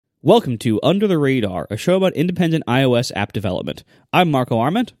Welcome to Under the Radar, a show about independent iOS app development. I'm Marco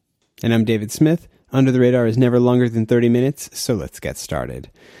Arment. And I'm David Smith. Under the Radar is never longer than 30 minutes, so let's get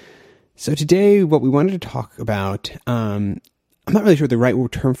started. So today, what we wanted to talk about, I'm not really sure what the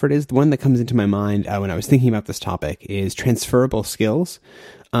right term for it is. The one that comes into my mind when I was thinking about this topic is transferable skills.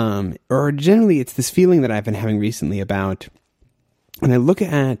 Or generally, it's this feeling that I've been having recently about when I look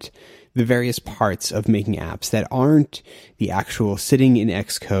at the various parts of making apps that aren't the actual sitting in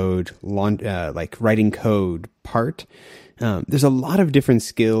Xcode, like writing code part. There's a lot of different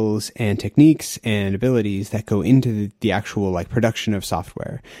skills and techniques and abilities that go into the actual like production of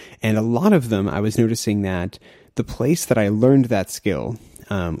software. And a lot of them, I was noticing that the place that I learned that skill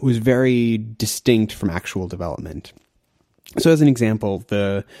was very distinct from actual development. So as an example,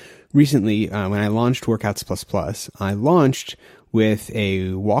 recently when I launched Workouts++, I launched with a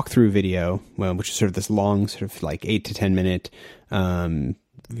walkthrough video, which is sort of this long, sort of like 8 to 10 minute,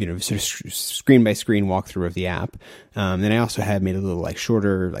 sort of screen by screen walkthrough of the app. Then I also had made a little like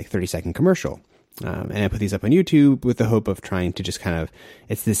shorter, like 30-second commercial. And I put these up on YouTube with the hope of trying to just kind of,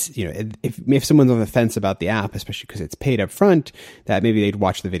 it's this, if someone's on the fence about the app, especially because it's paid up front, that maybe they'd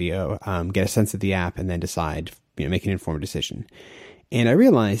watch the video, get a sense of the app, and then decide, make an informed decision. And I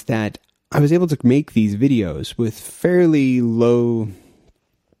realized that I was able to make these videos with fairly low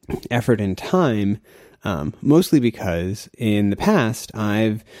effort and time, mostly because in the past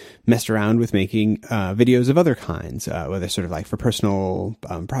I've messed around with making videos of other kinds, whether sort of like for personal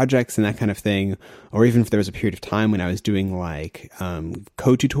projects and that kind of thing, or even if there was a period of time when I was doing like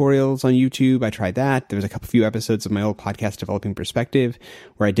code tutorials on YouTube. I tried that. There was a few episodes of my old podcast, Developing Perspective,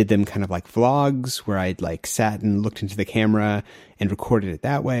 where I did them kind of like vlogs, where I'd like sat and looked into the camera and recorded it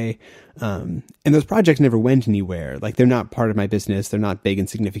that way. And those projects never went anywhere. Like they're not part of my business. They're not big and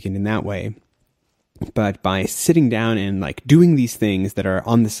significant in that way. But by sitting down and like doing these things that are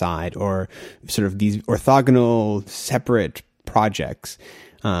on the side or sort of these orthogonal separate projects,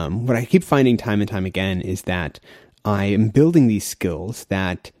 what I keep finding time and time again is that I am building these skills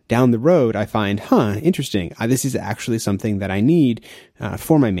that down the road I find, interesting. This is actually something that I need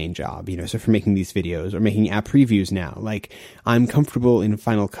for my main job, so for making these videos or making app previews now. Like I'm comfortable in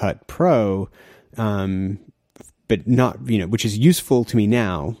Final Cut Pro, but not, which is useful to me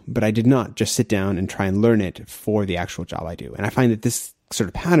now, but I did not just sit down and try and learn it for the actual job I do. And I find that this sort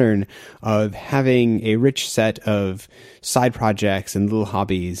of pattern of having a rich set of side projects and little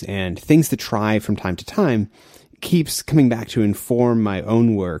hobbies and things to try from time to time keeps coming back to inform my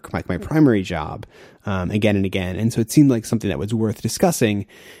own work, like my primary job, again and again. And so it seemed like something that was worth discussing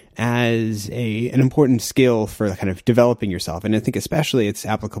as an important skill for kind of developing yourself. And I think especially it's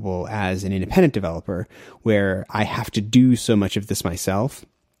applicable as an independent developer where I have to do so much of this myself.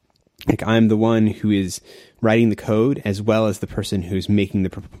 Like I'm the one who is writing the code as well as the person who's making the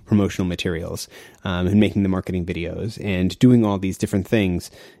promotional materials, and making the marketing videos and doing all these different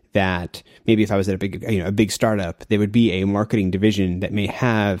things that maybe if I was at a big startup, there would be a marketing division that may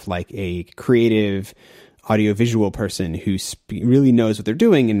have like a creative audiovisual person who really knows what they're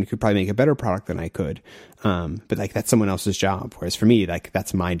doing and could probably make a better product than I could. But like that's someone else's job. Whereas for me, like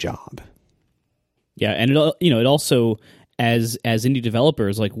that's my job. Yeah. And it also, as indie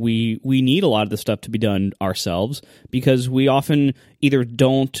developers, like we need a lot of this stuff to be done ourselves because we often either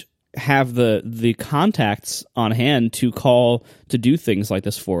don't have the contacts on hand to call to do things like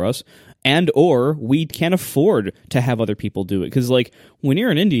this for us, and or we can't afford to have other people do it. Because like when you're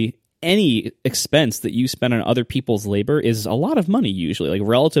an indie, any expense that you spend on other people's labor is a lot of money usually, like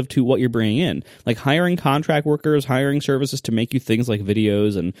relative to what you're bringing in. Like hiring contract workers, hiring services to make you things like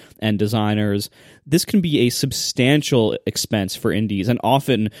videos and designers. This can be a substantial expense for indies, and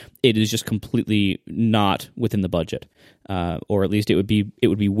often it is just completely not within the budget. Or at least it would be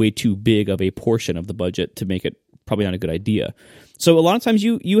way too big of a portion of the budget to make it probably not a good idea. So a lot of times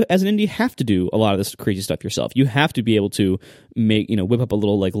you as an indie have to do a lot of this crazy stuff yourself. You have to be able to make, whip up a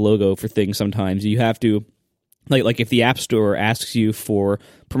little like logo for things sometimes. You have to like if the App Store asks you for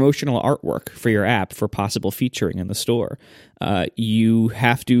promotional artwork for your app for possible featuring in the store, you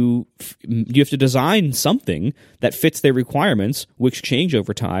have to design something that fits their requirements, which change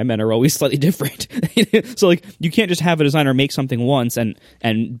over time and are always slightly different. So like you can't just have a designer make something once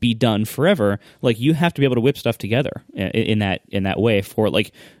and be done forever. Like you have to be able to whip stuff together in that way for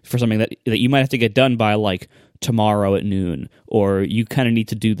something that you might have to get done by like tomorrow at noon, or you kind of need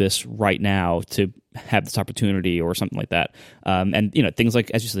to do this right now to have this opportunity or something like that. And things like,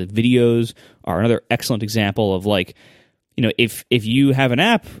 as you said, videos are another excellent example of like, if you have an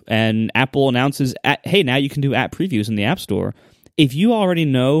app and Apple announces, hey, now you can do app previews in the App Store, if you already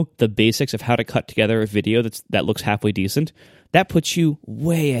know the basics of how to cut together a video that looks halfway decent, that puts you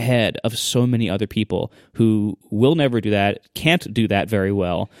way ahead of so many other people who will never do that, can't do that very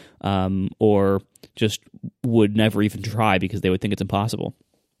well, or just would never even try because they would think it's impossible.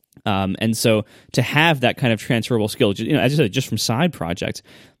 And so to have that kind of transferable skill, as I said, just from side projects,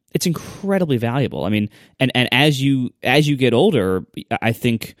 it's incredibly valuable. I mean, and as you get older, I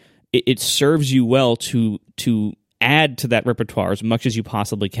think it serves you well to add to that repertoire as much as you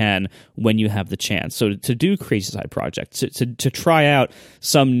possibly can when you have the chance. So to do crazy side projects, to try out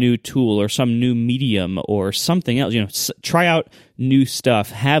some new tool or some new medium or something else, try out new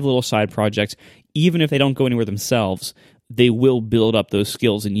stuff, have little side projects, even if they don't go anywhere themselves, they will build up those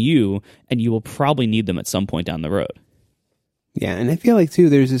skills in you, and you will probably need them at some point down the road. Yeah, and I feel like, too,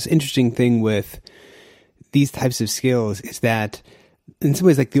 there's this interesting thing with these types of skills is that in some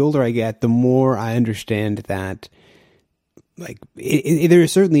ways, like, the older I get, the more I understand that, like, there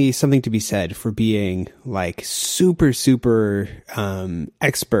is certainly something to be said for being, like, super, super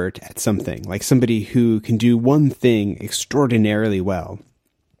expert at something, like somebody who can do one thing extraordinarily well.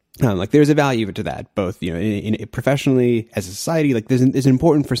 Like, there's a value to that, both, in professionally, as a society, like, it's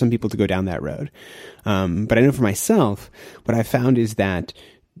important for some people to go down that road. But I know for myself, what I found is that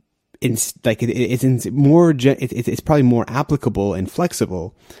it's probably more applicable and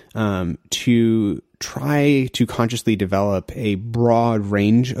flexible, to try to consciously develop a broad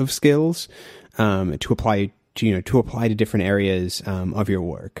range of skills, to apply to different areas of your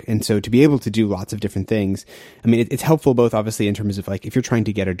work. And so to be able to do lots of different things, I mean, it's helpful both obviously in terms of like, if you're trying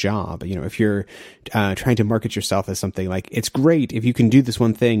to get a job, if you're trying to market yourself as something, like, it's great if you can do this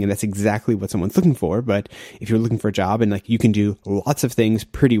one thing and that's exactly what someone's looking for. But if you're looking for a job and like you can do lots of things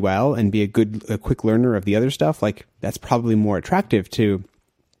pretty well and be a quick learner of the other stuff, like, that's probably more attractive to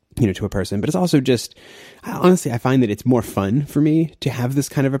a person. But it's also just, honestly, I find that it's more fun for me to have this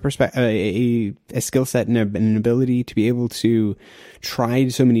kind of a skill set and an ability to be able to try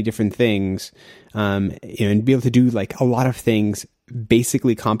so many different things, and be able to do like a lot of things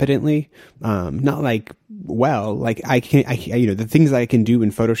basically competently, not like, well, like the things that I can do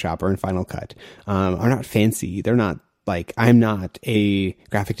in Photoshop or in Final Cut, are not fancy. They're not like, I'm not a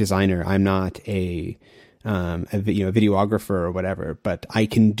graphic designer. I'm not a videographer or whatever, but I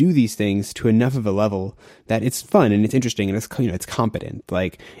can do these things to enough of a level that it's fun and it's interesting and it's, it's competent.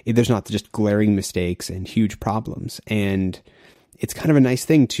 Like, there's not just glaring mistakes and huge problems. And it's kind of a nice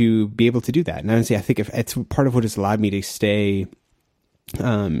thing to be able to do that. And honestly, I think if it's part of what has allowed me to stay,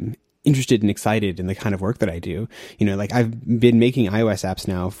 interested and excited in the kind of work that I do. Like, I've been making iOS apps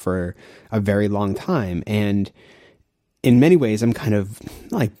now for a very long time, and in many ways, I'm kind of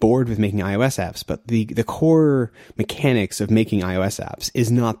not like bored with making iOS apps, but the core mechanics of making iOS apps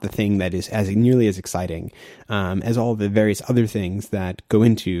is not the thing that is nearly as exciting as all the various other things that go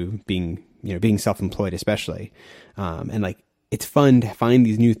into being self-employed, especially. And like, it's fun to find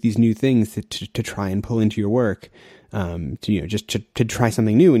these new things to try and pull into your work, to try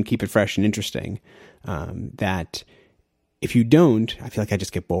something new and keep it fresh and interesting. That if you don't, I feel like I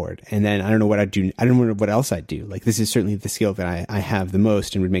just get bored. And then I don't know what I'd do. I don't know what else I'd do. Like, this is certainly the skill that I have the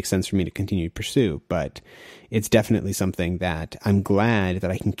most and would make sense for me to continue to pursue. But it's definitely something that I'm glad that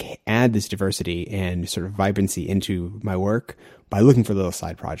I can add this diversity and sort of vibrancy into my work by looking for little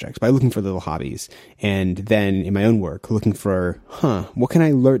side projects, by looking for little hobbies. And then in my own work, looking for, what can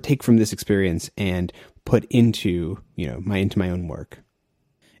I take from this experience and put into, my own work.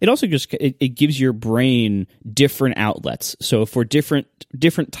 It also just it gives your brain different outlets. So for different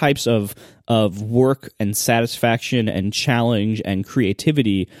types of work and satisfaction and challenge and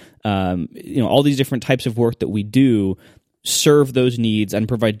creativity, all these different types of work that we do serve those needs and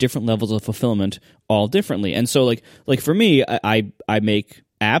provide different levels of fulfillment all differently. And so like for me, I make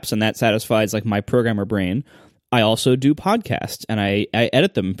apps and that satisfies like my programmer brain. I also do podcasts and I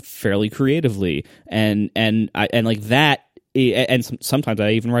edit them fairly creatively and like that. And sometimes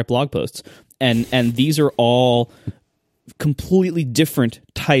I even write blog posts, and these are all completely different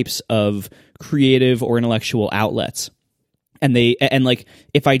types of creative or intellectual outlets. And like,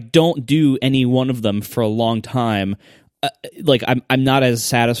 if I don't do any one of them for a long time, like I'm not as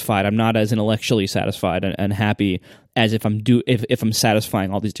satisfied. I'm not as intellectually satisfied and happy as if I'm satisfying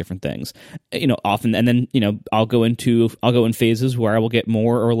all these different things, often. And then, I'll go in phases where I will get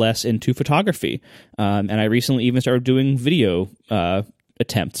more or less into photography. And I recently even started doing video,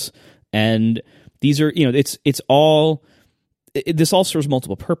 attempts. And these are, this all serves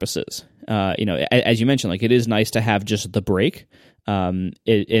multiple purposes. As you mentioned, like, it is nice to have just the break. But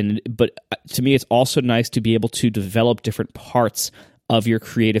to me, it's also nice to be able to develop different parts of your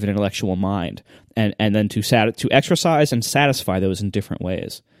creative and intellectual mind, and then to exercise and satisfy those in different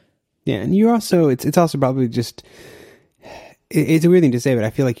ways. Yeah, and you also it's also probably just it's a weird thing to say, but I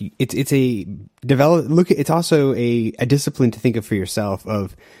feel like it's also a discipline to think of for yourself,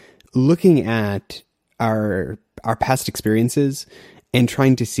 of looking at our past experiences and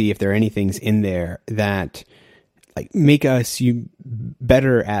trying to see if there are any things in there that like make us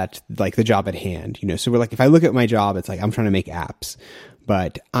better at like the job at hand. So we're like, if I look at my job, it's like I'm trying to make apps,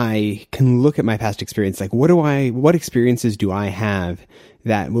 but I can look at my past experience, like what experiences do I have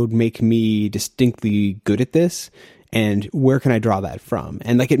that would make me distinctly good at this, and where can I draw that from?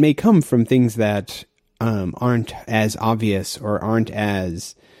 And like it may come from things that aren't as obvious or aren't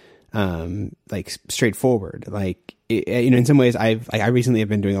as like straightforward. Like in some ways, I recently have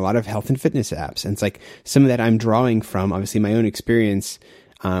been doing a lot of health and fitness apps, and it's like some of that I'm drawing from obviously my own experience.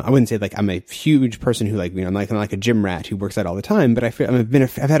 I wouldn't say like I'm a huge person who I'm like a gym rat who works out all the time, but I've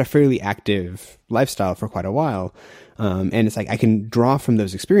had a fairly active lifestyle for quite a while, and it's like I can draw from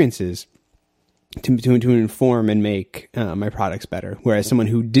those experiences to inform and make my products better. Whereas someone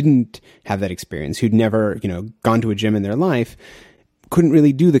who didn't have that experience, who'd never gone to a gym in their life, couldn't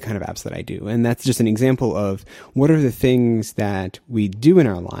really do the kind of apps that I do. And that's just an example of what are the things that we do in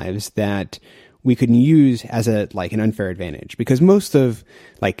our lives that we could use as an unfair advantage. Because most of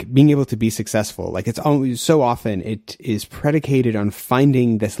being able to be successful, it's always so often it is predicated on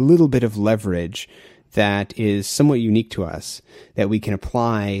finding this little bit of leverage that is somewhat unique to us that we can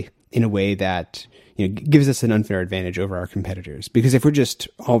apply in a way that gives us an unfair advantage over our competitors. Because if we're just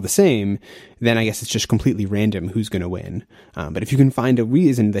all the same, then I guess it's just completely random who's going to win. But if you can find a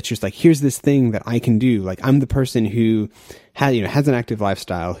reason that's just here's this thing that I can do, I'm the person who has an active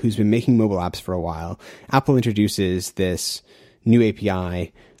lifestyle, who's been making mobile apps for a while. Apple introduces this new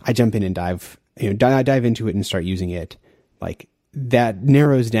API. I jump in and dive into it and start using it. That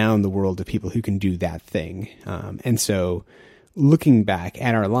narrows down the world of people who can do that thing. And so looking back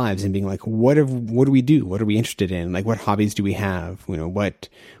at our lives and being what do we do? What are we interested in? What hobbies do we have? What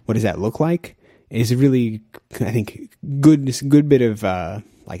does that look like? Is a really, I think, good bit of,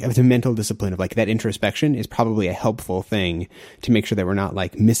 it's a mental discipline of that introspection is probably a helpful thing to make sure that we're not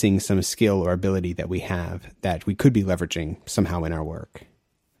missing some skill or ability that we have that we could be leveraging somehow in our work.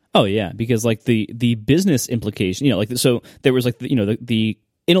 Oh yeah, because the business implication, so there was the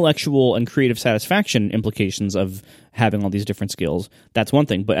intellectual and creative satisfaction implications of having all these different skills. That's one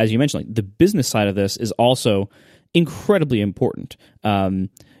thing, but as you mentioned, the business side of this is also incredibly important.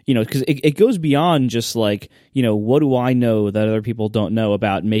 Because it goes beyond just what do I know that other people don't know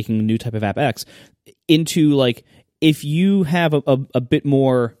about making a new type of app X, into if you have a bit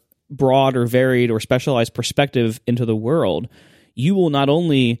more broad or varied or specialized perspective into the world, you will not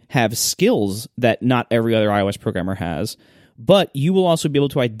only have skills that not every other iOS programmer has, but you will also be able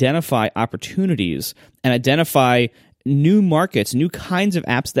to identify opportunities and identify new markets, new kinds of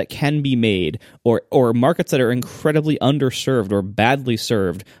apps that can be made, or markets that are incredibly underserved or badly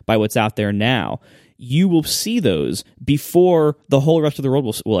served by what's out there now. You will see those before the whole rest of the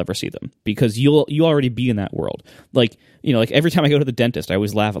world will ever see them, because you'll already be in that world. Every time I go to the dentist, I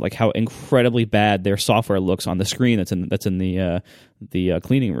always laugh at how incredibly bad their software looks on the screen that's in the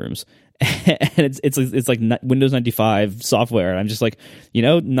cleaning rooms. And it's like Windows 95 software, and I'm just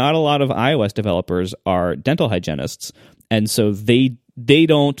not a lot of iOS developers are dental hygienists, and so they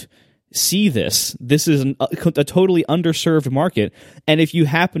don't see this. This is a totally underserved market, and if you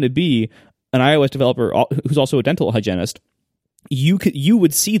happen to be an iOS developer who's also a dental hygienist, you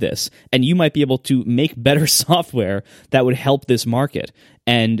would see this, and you might be able to make better software that would help this market.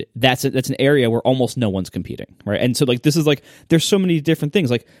 And that's an area where almost no one's competing, right? And so this is there's so many different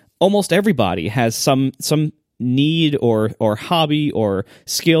things. Almost everybody has some need or hobby or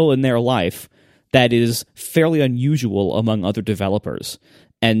skill in their life that is fairly unusual among other developers,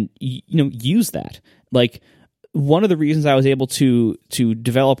 and use that. One of the reasons I was able to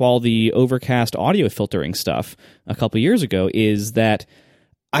develop all the Overcast audio filtering stuff a couple years ago is that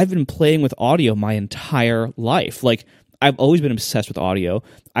I've been playing with audio my entire life. I've always been obsessed with audio.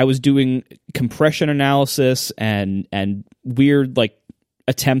 I was doing compression analysis and weird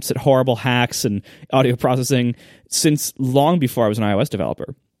attempts at horrible hacks and audio processing since long before I was an iOS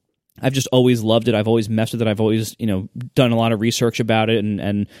developer. I've just always loved it. I've always messed with it. I've always done a lot of research about it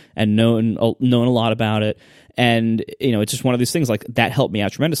and known a lot about it. And it's just one of these things that helped me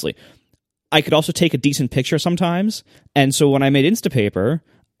out tremendously. I could also take a decent picture sometimes, and so when I made Instapaper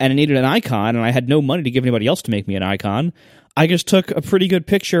and I needed an icon and I had no money to give anybody else to make me an icon, I just took a pretty good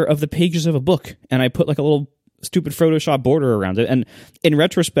picture of the pages of a book and I put a little stupid Photoshop border around it. And in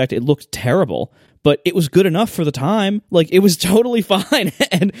retrospect, it looked terrible, but it was good enough for the time. Like, it was totally fine.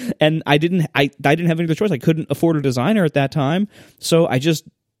 and I didn't have any other choice. I couldn't afford a designer at that time. So I just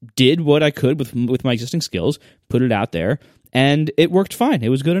did what I could with my existing skills, put it out there, and it worked fine. It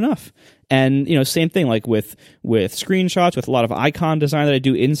was good enough. And, same thing like with screenshots, with a lot of icon design that I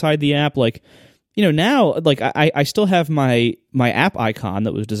do inside the app. Like, now, like, I still have my app icon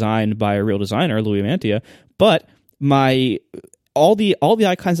that was designed by a real designer, Louis Mantia, but all the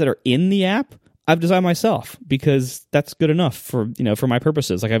icons that are in the app, I've designed myself, because that's good enough for my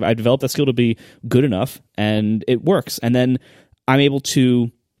purposes. Like, I've developed that skill to be good enough, and it works. And then I'm able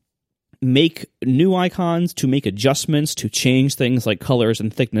to make new icons, to make adjustments, to change things like colors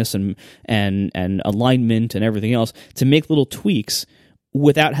and thickness and alignment and everything else, to make little tweaks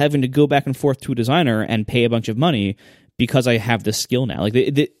without having to go back and forth to a designer and pay a bunch of money, because I have this skill now. Like,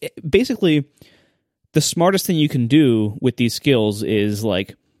 basically, the smartest thing you can do with these skills is,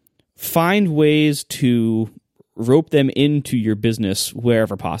 like, find ways to rope them into your business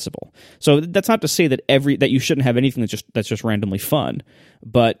wherever possible. So that's not to say that you shouldn't have anything that's just randomly fun,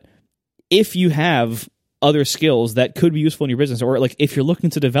 but if you have other skills that could be useful in your business, or like if you're looking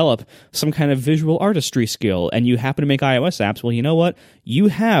to develop some kind of visual artistry skill and you happen to make iOS apps, well, you know what? You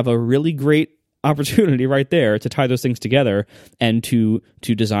have a really great opportunity right there to tie those things together and to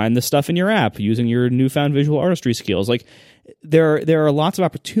design the stuff in your app using your newfound visual artistry skills. Like, there are lots of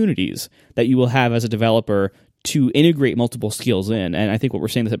opportunities that you will have as a developer to integrate multiple skills in. And I think what we're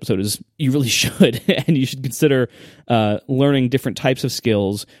saying in this episode is you really should, and you should consider learning different types of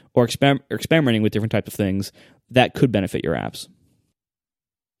skills or experimenting with different types of things that could benefit your apps.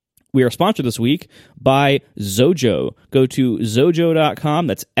 We are sponsored this week by Zojo. Go to zojo.com.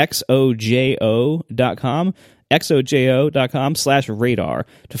 That's xojo.com. xojo.com/radar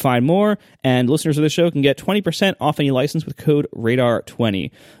to find more, and listeners of the show can get 20% off any license with code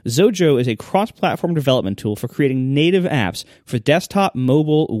RADAR20. Zojo is a cross-platform development tool for creating native apps for desktop,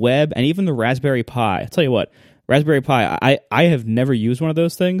 mobile, web, and even the Raspberry Pi. I'll tell you what, Raspberry Pi, I have never used one of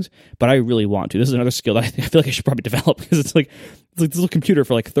those things, but I really want to. This is another skill that I feel like I should probably develop, because it's like this little computer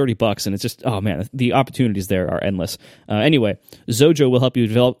for like $30, and it's just, oh man, the opportunities there are endless. Anyway, Zojo will help you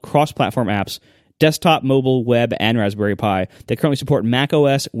develop cross-platform apps, desktop, mobile, web, and Raspberry Pi. They currently support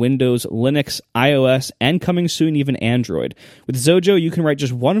macOS, Windows, Linux, iOS, and coming soon even Android. With Zojo, you can write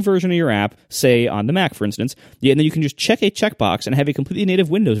just one version of your app, say on the Mac, for instance, and then you can just check a checkbox and have a completely native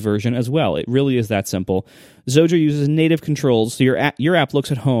Windows version as well. It really is that simple. Zojo uses native controls, so your app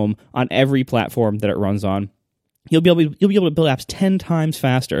looks at home on every platform that it runs on. You'll be able to build apps 10 times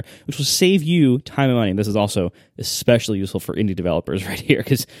faster, which will save you time and money. This is also especially useful for indie developers right here,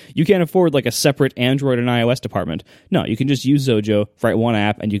 because you can't afford like a separate Android and iOS department. No, you can just use Zojo, write one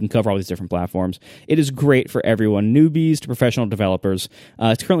app, and you can cover all these different platforms. It is great for everyone, newbies to professional developers.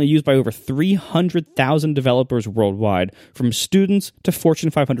 It's currently used by over 300,000 developers worldwide, from students to Fortune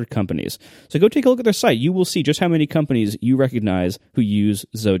 500 companies. So go take a look at their site. You will see just how many companies you recognize who use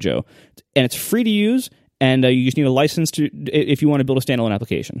Zojo. And it's free to use. And you just need a license if you want to build a standalone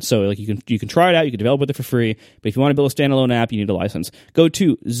application. So like you can try it out, you can develop with it for free, but if you want to build a standalone app, you need a license. Go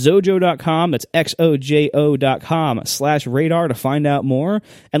to zojo.com, that's xojo.com/radar to find out more.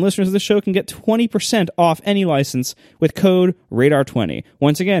 And listeners of the show can get 20% off any license with code RADAR20.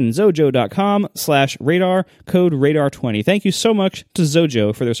 Once again, zojo.com/radar, code RADAR20. Thank you so much to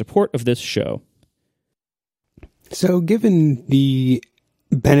Zojo for their support of this show. So given the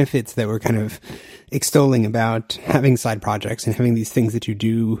benefits that we're kind of extolling about having side projects and having these things that you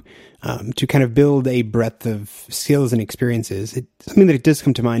do to kind of build a breadth of skills and experiences, something that does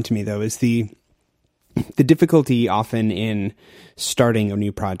come to mind to me, though, is the difficulty often in starting a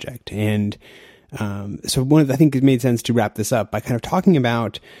new project. And so I think it made sense to wrap this up by kind of talking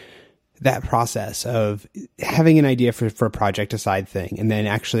about that process of having an idea for a project, a side thing, and then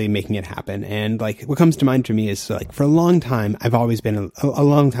actually making it happen. And like what comes to mind for me is like for a long time, I've always been a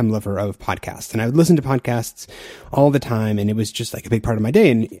long time lover of podcasts, and I would listen to podcasts all the time, and it was just like a big part of my day.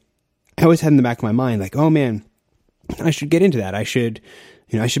 And I always had in the back of my mind, like, oh man, I should get into that. I should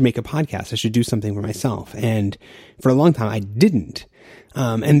make a podcast. I should do something for myself. And for a long time, I didn't.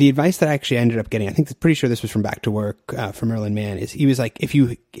 And the advice that I actually ended up getting, I think pretty sure this was from Back to Work, from Merlin Mann, is he was like, if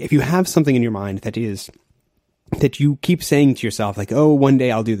you have something in your mind that you keep saying to yourself, like, oh, one day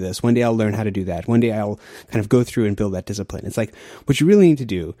I'll do this, one day I'll learn how to do that, one day I'll kind of go through and build that discipline. It's like, what you really need to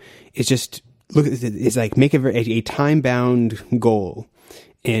do is just make a time-bound goal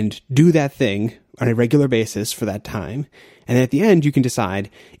and do that thing on a regular basis for that time. And then at the end, you can decide,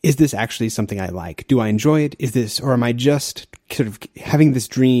 is this actually something I like? Do I enjoy it? Or am I just sort of having this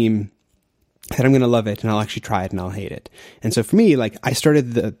dream that I'm going to love it and I'll actually try it and I'll hate it. And so for me, like I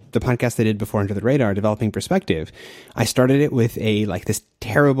started the podcast I did before Under the Radar, Developing Perspective. I started it with this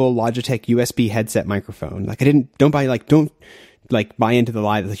terrible Logitech USB headset microphone. Like don't buy into the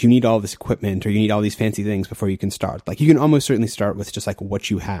lie that like, you need all this equipment or you need all these fancy things before you can start. Like you can almost certainly start with just like what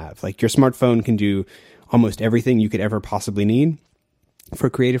you have. Like your smartphone can do almost everything you could ever possibly need for a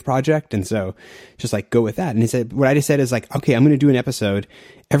creative project. And so just like go with that. And he said, what I just said is like, okay, I'm going to do an episode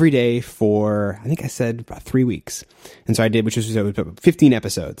every day for, I think I said about 3 weeks. And so I did, which was 15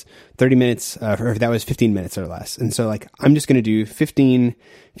 episodes, 30 minutes, or that was 15 minutes or less. And so like, I'm just going to do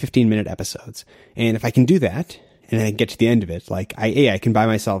 15-minute episodes. And if I can do that, and I get to the end of it, like I can buy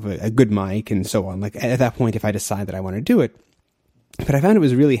myself a good mic and so on. Like at that point, if I decide that I want to do it, but I found it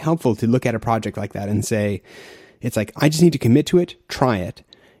was really helpful to look at a project like that and say, it's like, I just need to commit to it, try it.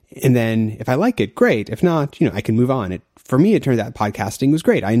 And then if I like it, great. If not, I can move on. For me, it turned out podcasting was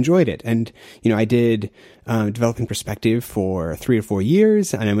great. I enjoyed it. And, I did Developing Perspective for 3 or 4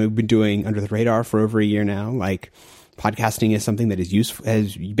 years. And I've been doing Under the Radar for over a year now. Like podcasting is something that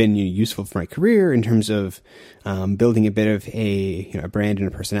has been useful for my career in terms of building a bit of a brand and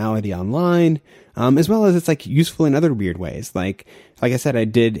a personality online, as well as it's like useful in other weird ways. Like I said, I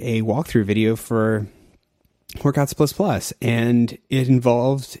did a walkthrough video for Workouts++, and it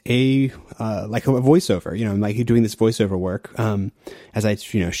involved a voiceover. I'm like doing this voiceover work as I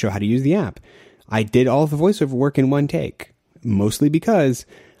show how to use the app. I did all of the voiceover work in one take, mostly because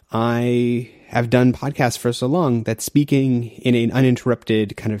I have done podcasts for so long that speaking in an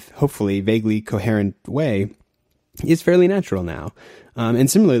uninterrupted, kind of hopefully vaguely coherent way is fairly natural now.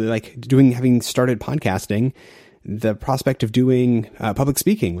 And similarly, like having started podcasting, the prospect of doing public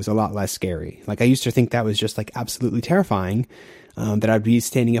speaking was a lot less scary. Like I used to think that was just like absolutely terrifying, that I'd be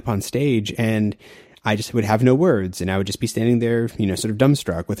standing up on stage and I just would have no words and I would just be standing there, sort of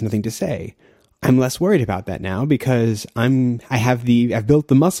dumbstruck with nothing to say. I'm less worried about that now because I've built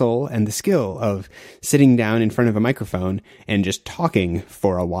the muscle and the skill of sitting down in front of a microphone and just talking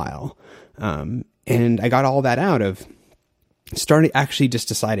for a while. And I got all that out of started actually just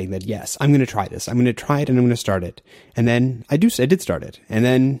deciding that, yes, I'm going to try this. I'm going to try it and I'm going to start it. And then I did start it. And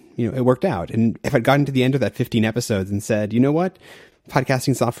then, it worked out. And if I'd gotten to the end of that 15 episodes and said, you know what,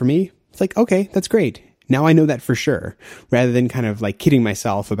 podcasting's not for me, it's like, okay, that's great. Now I know that for sure, rather than kind of like kidding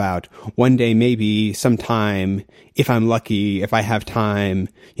myself about one day, maybe sometime, if I'm lucky, if I have time,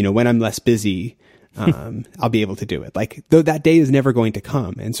 when I'm less busy, I'll be able to do it. Like, though that day is never going to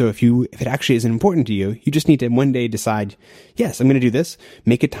come. And so if it actually isn't important to you, you just need to one day decide, yes, I'm going to do this,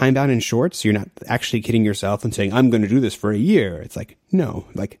 make it time bound and short. So you're not actually kidding yourself and saying, I'm going to do this for a year. It's like, no,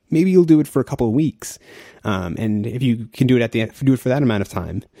 like maybe you'll do it for a couple of weeks. And if you can do it for that amount of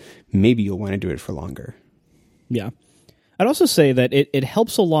time, maybe you'll want to do it for longer. Yeah. I'd also say that it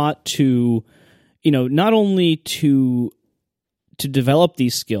helps a lot to, not only to develop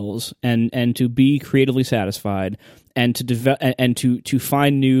these skills and to be creatively satisfied and to develop and to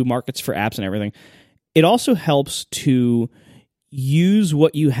find new markets for apps and everything. It also helps to use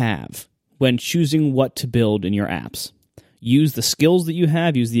what you have when choosing what to build in your apps. Use the skills that you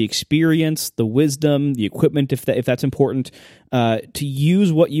have, use the experience, the wisdom, the equipment, if that's important, to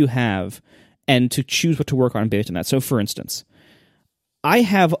use what you have and to choose what to work on based on that. So, for instance, I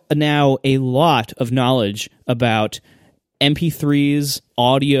have now a lot of knowledge about MP3s,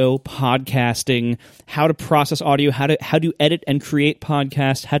 audio, podcasting, how to process audio, how to edit and create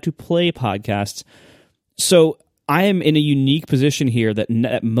podcasts, how to play podcasts. So I am in a unique position here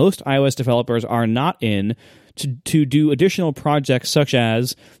that most iOS developers are not in to do additional projects such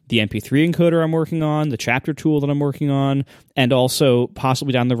as the MP3 encoder I'm working on, the chapter tool that I'm working on, and also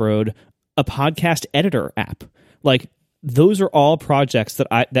possibly down the road, a podcast editor app. Like, those are all projects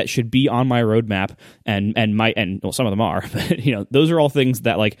that should be on my roadmap, and some of them are, but those are all things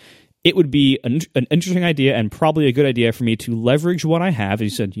that like it would be an interesting idea and probably a good idea for me to leverage what I have. As you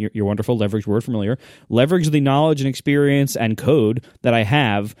said, your wonderful leverage word familiar. Leverage the knowledge and experience and code that I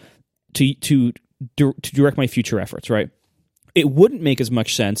have to direct my future efforts. Right? It wouldn't make as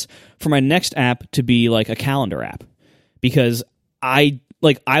much sense for my next app to be like a calendar app, because I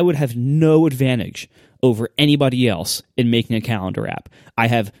would have no advantage over anybody else in making a calendar app. I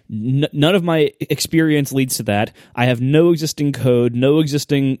have none of my experience leads to that. I have no existing code, no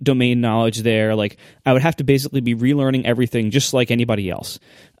existing domain knowledge there. Like, I would have to basically be relearning everything just like anybody else.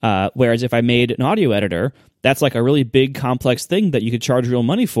 Whereas if I made an audio editor, that's like a really big, complex thing that you could charge real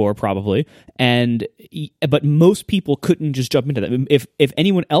money for, probably. But most people couldn't just jump into that. If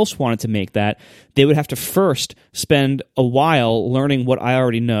anyone else wanted to make that, they would have to first spend a while learning what I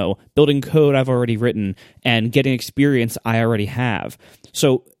already know, building code I've already written, and getting experience I already have.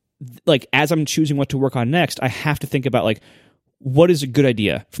 So like as I'm choosing what to work on next, I have to think about like, what is a good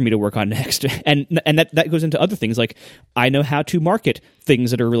idea for me to work on next? And that goes into other things. Like I know how to market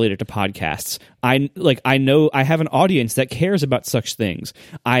things that are related to podcasts. I know I have an audience that cares about such things.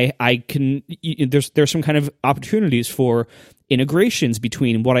 I can, there's some kind of opportunities for integrations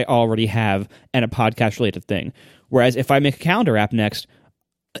between what I already have and a podcast related thing. Whereas if I make a calendar app next,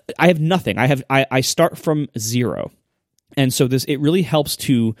 I have nothing. I start from zero. And so it really helps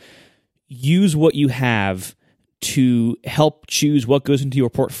to use what you have to help choose what goes into your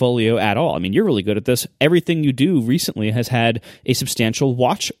portfolio at all. I mean, you're really good at this. Everything you do recently has had a substantial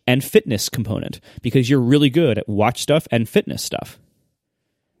watch and fitness component because you're really good at watch stuff and fitness stuff.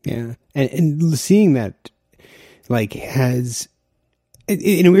 Yeah. And seeing that, like, has,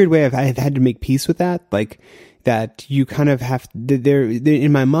 in a weird way, I've had to make peace with that. Like, that you kind of have,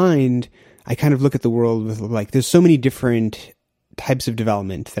 in my mind, I kind of look at the world with, like, there's so many different types of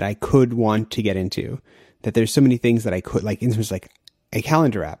development that I could want to get into. That there's so many things that I could, like, in terms of, like, a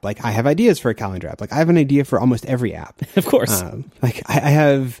calendar app. Like, I have ideas for a calendar app. Like, I have an idea for almost every app. Of course. Like, I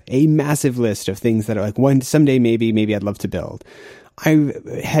have a massive list of things that are, like, someday maybe I'd love to build. I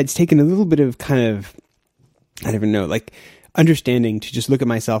had taken a little bit of kind of, I don't even know, like, understanding to just look at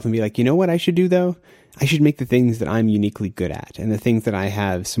myself and be like, you know what I should do, though? I should make the things that I'm uniquely good at and the things that I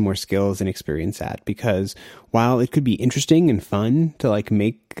have some more skills and experience at, because while it could be interesting and fun to like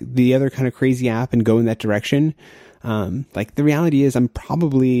make the other kind of crazy app and go in that direction, like the reality is I'm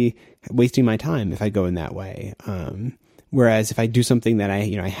probably wasting my time if I go in that way. Whereas if I do something that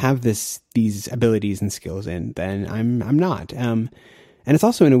I have these abilities and skills in, then I'm not. And it's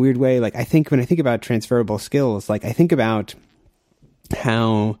also in a weird way, like I think when I think about transferable skills, like I think about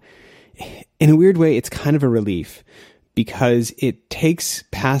how, in a weird way, it's kind of a relief because it takes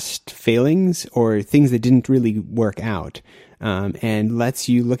past failings or things that didn't really work out, and lets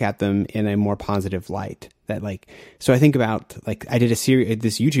you look at them in a more positive light. That like, so I think about like I did this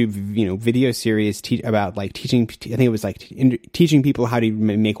YouTube video series about like teaching. I think it was like teaching people how to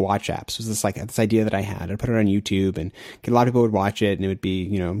make watch apps. It was this idea that I had. I'd put it on YouTube and a lot of people would watch it, and it would be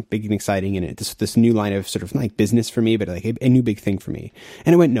big and exciting, and this new line of sort of like business for me, but like a new big thing for me.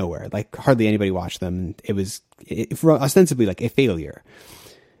 And it went nowhere. Like hardly anybody watched them. It was ostensibly like a failure.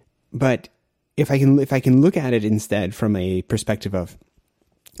 But if I can look at it instead from a perspective of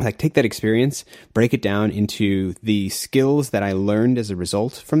like take that experience, break it down into the skills that I learned as a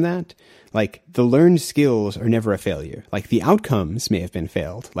result from that. Like the learned skills are never a failure. Like the outcomes may have been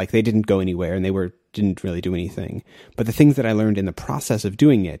failed, like they didn't go anywhere and they didn't really do anything. But the things that I learned in the process of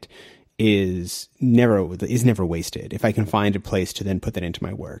doing it is never wasted. If I can find a place to then put that into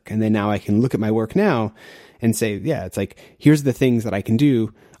my work, and then now I can look at my work now and say, yeah, it's like here's the things that I can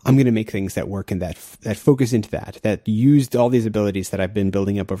do. I'm going to make things that work and that focus into that used all these abilities that I've been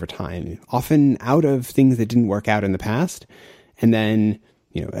building up over time, often out of things that didn't work out in the past, and then,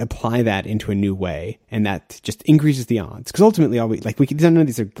 apply that into a new way. And that just increases the odds. Cause ultimately none of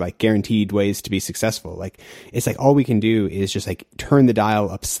these are like guaranteed ways to be successful. Like it's like all we can do is just like turn the dial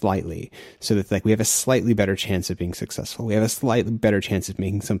up slightly so that like we have a slightly better chance of being successful. We have a slightly better chance of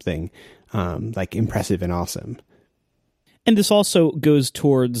making something, like impressive and awesome. And this also goes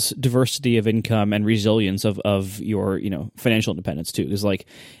towards diversity of income and resilience of your, financial independence too. Is like,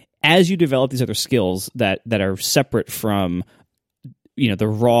 as you develop these other skills that are separate from, the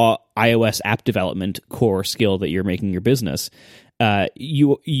raw iOS app development core skill that you're making your business,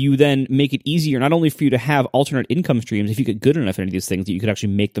 you then make it easier not only for you to have alternate income streams if you get good enough at any of these things that you could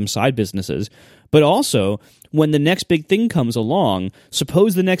actually make them side businesses, but also when the next big thing comes along,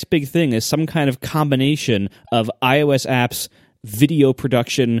 suppose the next big thing is some kind of combination of iOS apps, video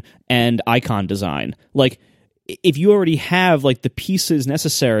production, and icon design. Like, if you already have like the pieces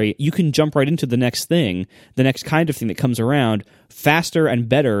necessary, you can jump right into the next thing, the next kind of thing that comes around faster and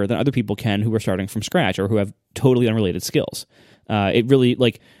better than other people can who are starting from scratch or who have totally unrelated skills. It really,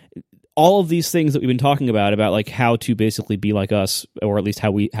 like, all of these things that we've been talking about like how to basically be like us, or at least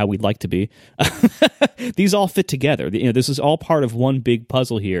how we'd like to be, these all fit together. This is all part of one big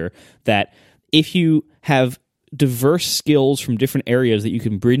puzzle here, that if you have diverse skills from different areas that you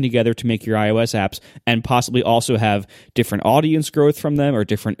can bring together to make your iOS apps, and possibly also have different audience growth from them, or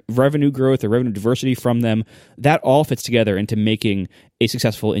different revenue growth or revenue diversity from them, that all fits together into making a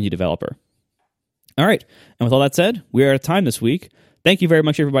successful indie developer. All right. And with all that said, we are out of time this week. Thank you very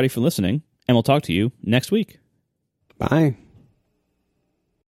much, everybody, for listening, and we'll talk to you next week. Bye.